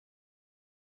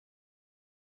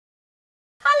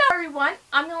Everyone,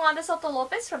 I'm Yolanda Soto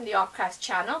Lopez from the Art Crafts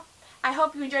channel. I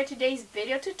hope you enjoyed today's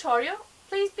video tutorial.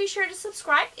 Please be sure to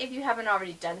subscribe if you haven't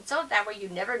already done so. That way you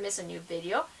never miss a new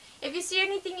video. If you see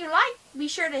anything you like, be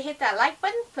sure to hit that like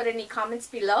button, put any comments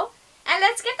below, and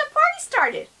let's get the party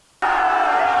started.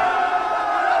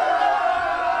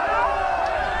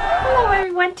 Hello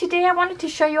everyone, today I wanted to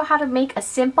show you how to make a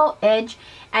simple edge,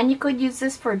 and you could use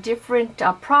this for different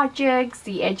projects,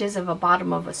 the edges of a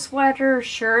bottom of a sweater,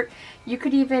 shirt. You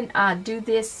could even do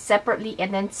this separately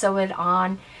and then sew it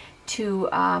on to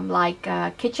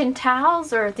kitchen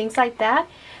towels or things like that.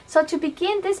 So to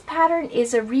begin, this pattern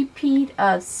is a repeat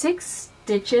of 6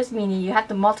 stitches, meaning you have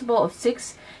the multiple of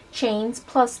 6 chains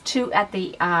plus 2 at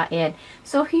the end.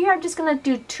 So here I'm just going to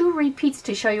do 2 repeats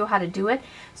to show you how to do it.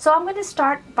 So I'm going to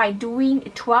start by doing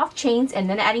 12 chains and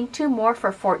then adding 2 more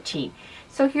for 14.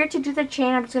 So here to do the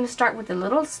chain, I'm just going to start with a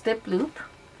little slip loop.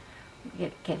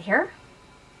 Get here.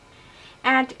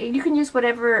 And you can use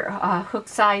whatever hook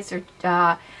size or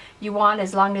you want,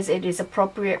 as long as it is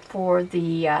appropriate for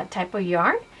the type of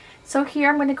yarn. So here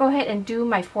I'm going to go ahead and do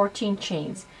my 14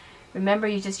 chains. Remember,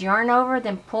 you just yarn over,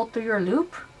 then pull through your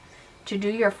loop to do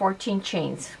your 14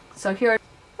 chains. So here,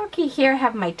 okay, here I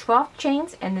have my 12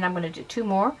 chains, and then I'm going to do 2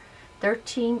 more,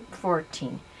 13,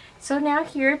 14. So now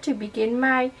here to begin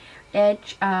my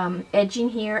edging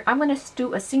here, I'm going to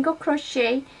do a single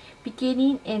crochet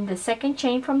beginning in the 2nd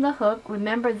chain from the hook.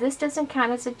 Remember, this doesn't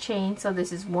count as a chain, so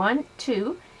this is 1,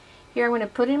 2. Here I'm going to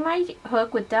put in my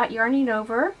hook without yarning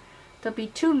over. There'll be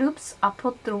 2 loops. I'll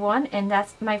pull through 1, and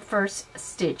that's my first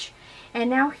stitch. And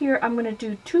now here I'm going to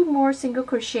do 2 more single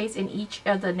crochets in each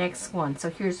of the next one. So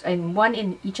here's, and 1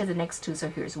 in each of the next 2. So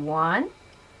here's 1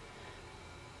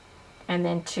 and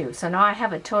then 2. So now I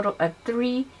have a total of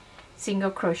 3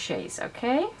 single crochets.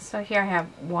 Okay, so here I have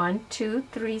 1, 2,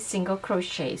 3 single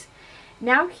crochets.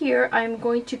 Now here I'm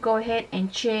going to go ahead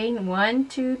and chain 1,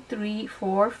 2, 3,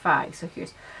 4, 5. So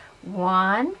here's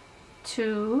 1,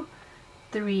 2,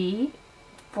 3,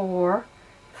 4,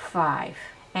 5.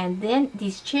 And then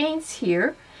these chains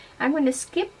here, I'm going to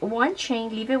skip 1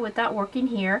 chain, leave it without working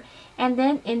here, and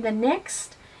then in the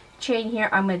next chain here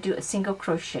I'm going to do a single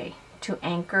crochet to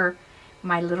anchor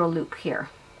my little loop here,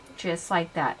 just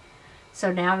like that.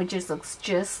 So now it just looks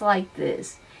just like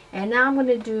this. And now I'm going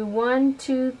to do 1,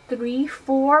 2, 3,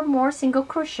 4 more single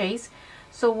crochets.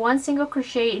 So 1 single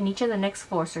crochet in each of the next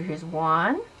 4. So here's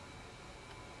 1,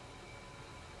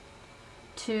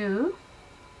 2,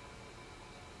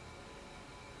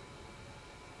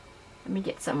 let me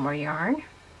get some more yarn,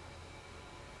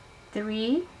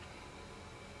 3,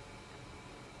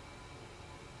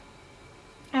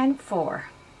 and 4.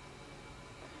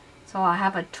 So I'll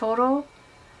have a total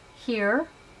here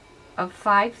of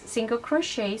 5 single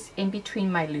crochets in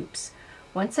between my loops.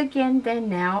 Once again, then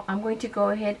now I'm going to go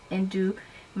ahead and do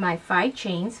my 5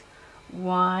 chains.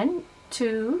 1,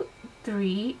 2,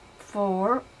 3,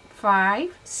 4,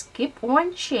 5, skip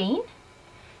 1 chain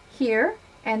here,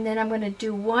 and then I'm going to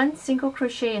do 1 single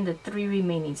crochet in the 3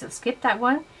 remaining. So skip that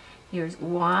one. Here's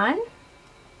 1,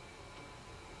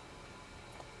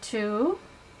 2,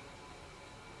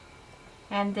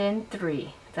 and then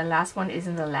 3. The last one is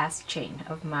in the last chain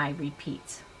of my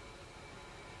repeats.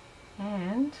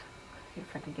 And see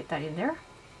if I can get that in there.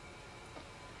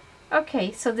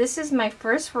 Okay, so this is my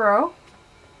first row.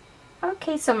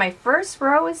 Okay, so my first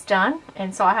row is done,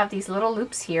 and so I have these little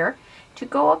loops here. To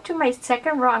go up to my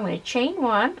 2nd row, I'm going to chain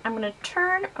 1. I'm going to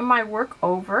turn my work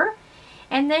over,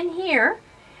 and then here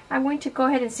I'm going to go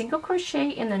ahead and single crochet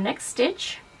in the next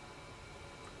stitch.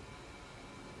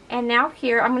 And now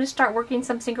here I'm going to start working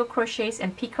some single crochets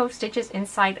and picot stitches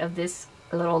inside of this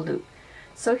little loop.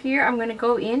 So here I'm going to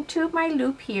go into my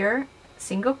loop here,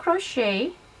 single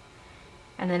crochet,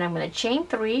 and then I'm going to chain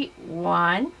 3,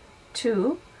 1,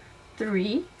 2,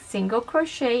 3, single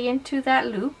crochet into that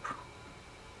loop,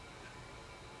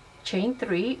 chain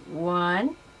 3,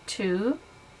 1, 2,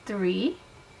 3,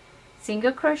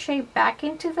 single crochet back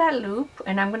into that loop,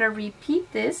 and I'm going to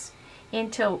repeat this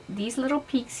until these little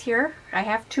peaks here, I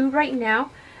have 2 right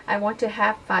now, I want to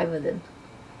have 5 of them.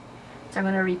 So I'm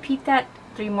going to repeat that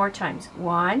 3 more times.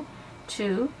 1,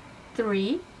 2,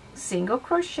 3, single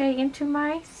crochet into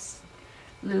my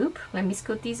loop. Let me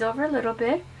scoot these over a little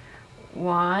bit.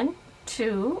 1,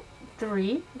 2,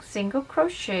 3, single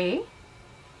crochet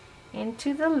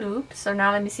into the loop. So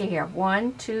now let me see here.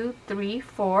 1, 2, 3,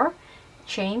 4,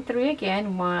 chain 3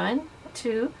 again. 1,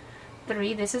 2,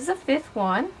 3. This is the 5th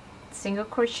one. Single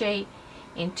crochet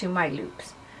into my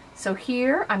loops. So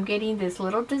here I'm getting this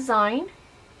little design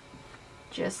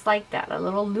just like that, a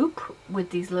little loop with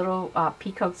these little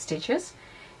picot stitches.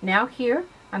 Now here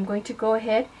I'm going to go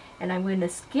ahead and I'm going to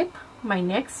skip my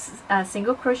next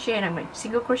single crochet, and I'm going to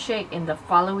single crochet in the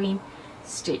following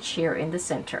stitch here in the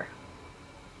center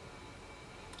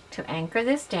to anchor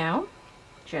this down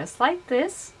just like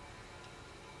this.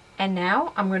 And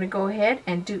now I'm going to go ahead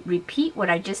and repeat what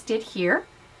I just did here,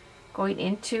 going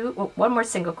into one more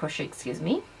single crochet, excuse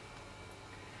me,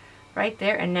 right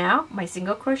there. And now my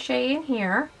single crochet in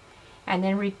here, and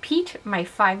then repeat my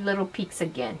 5 little peaks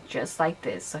again, just like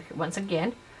this. So once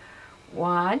again,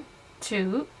 1,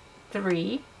 2,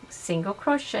 3 single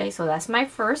crochet. So that's my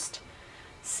first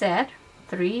set.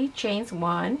 3 chains,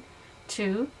 1,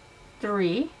 2,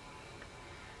 3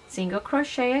 single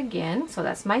crochet again. So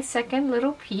that's my second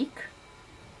little peak.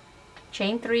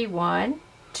 Chain 3, 1,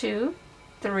 2,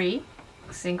 3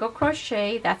 single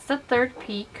crochet. That's the third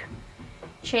peak.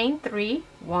 Chain 3,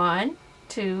 1,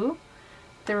 2,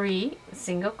 3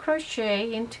 single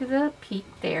crochet into the peak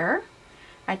there.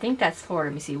 I think that's 4.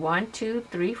 Let me see. 1, 2,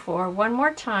 3, 4. One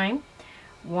more time.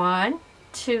 1,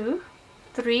 2,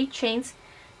 3 chains,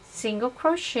 single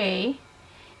crochet,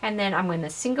 and then I'm going to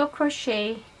single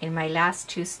crochet in my last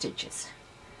 2 stitches.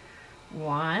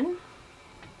 1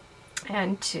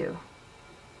 and 2.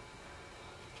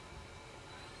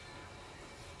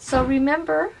 So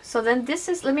remember, so then this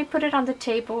is, let me put it on the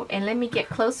table and let me get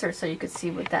closer so you can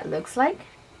see what that looks like.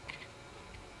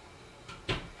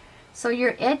 So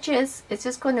your edges, it's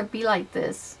just going to be like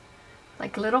this,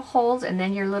 like little holes and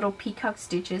then your little peacock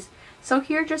stitches. So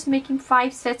here just making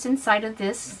 5 sets inside of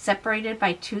this, separated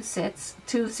by 2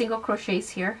 single crochets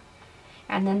here,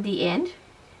 and then the end.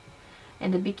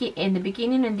 In the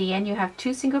beginning and the end you have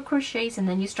 2 single crochets, and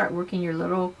then you start working your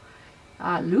little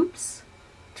loops.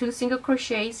 2 single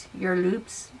crochets, your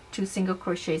loops, 2 single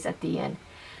crochets at the end.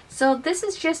 So this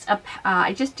is just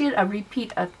I just did a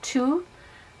repeat of 2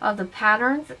 of the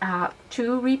patterns,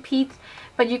 2 repeats,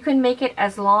 but you can make it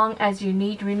as long as you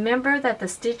need. Remember that the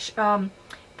stitch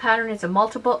pattern is a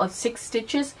multiple of 6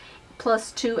 stitches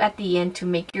plus 2 at the end to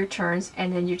make your turns,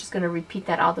 and then you're just going to repeat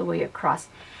that all the way across.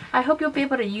 I hope you'll be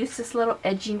able to use this little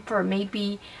edging for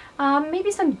maybe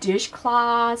some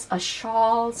dishcloths, a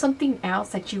shawl, something else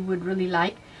that you would really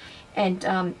like.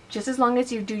 And just as long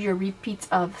as you do your repeats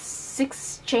of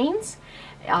 6 chains,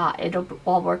 it'll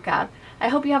all work out. I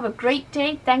hope you have a great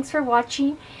day. Thanks for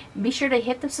watching. Be sure to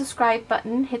hit the subscribe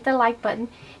button, hit the like button,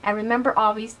 and remember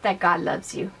always that God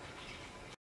loves you.